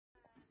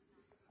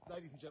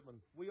Ladies and gentlemen,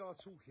 we are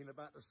talking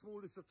about the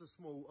smallest of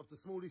the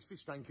smallest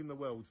fish tank in the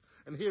world.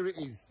 And here it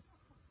is.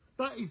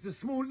 That is the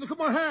small, look at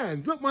my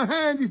hand. Look, my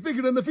hand is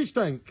bigger than the fish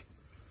tank.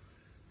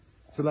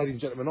 So ladies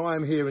and gentlemen, I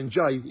am here and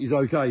Jay is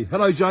okay.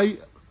 Hello Jay,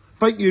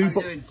 thank you.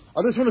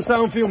 I just want to say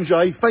on film,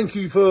 Jay, thank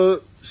you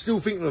for still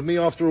thinking of me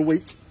after a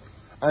week.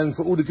 And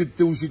for all the good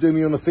deals you do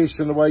me on the fish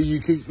and the way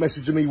you keep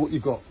messaging me what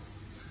you've got.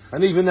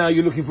 And even now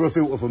you're looking for a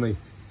filter for me.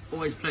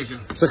 Always pleasure.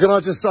 So can I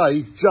just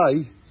say,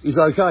 Jay is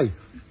okay.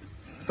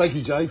 Thank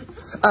you, Jay.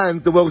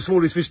 And the world's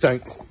smallest fish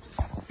tank.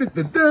 Dun,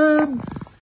 dun, dun.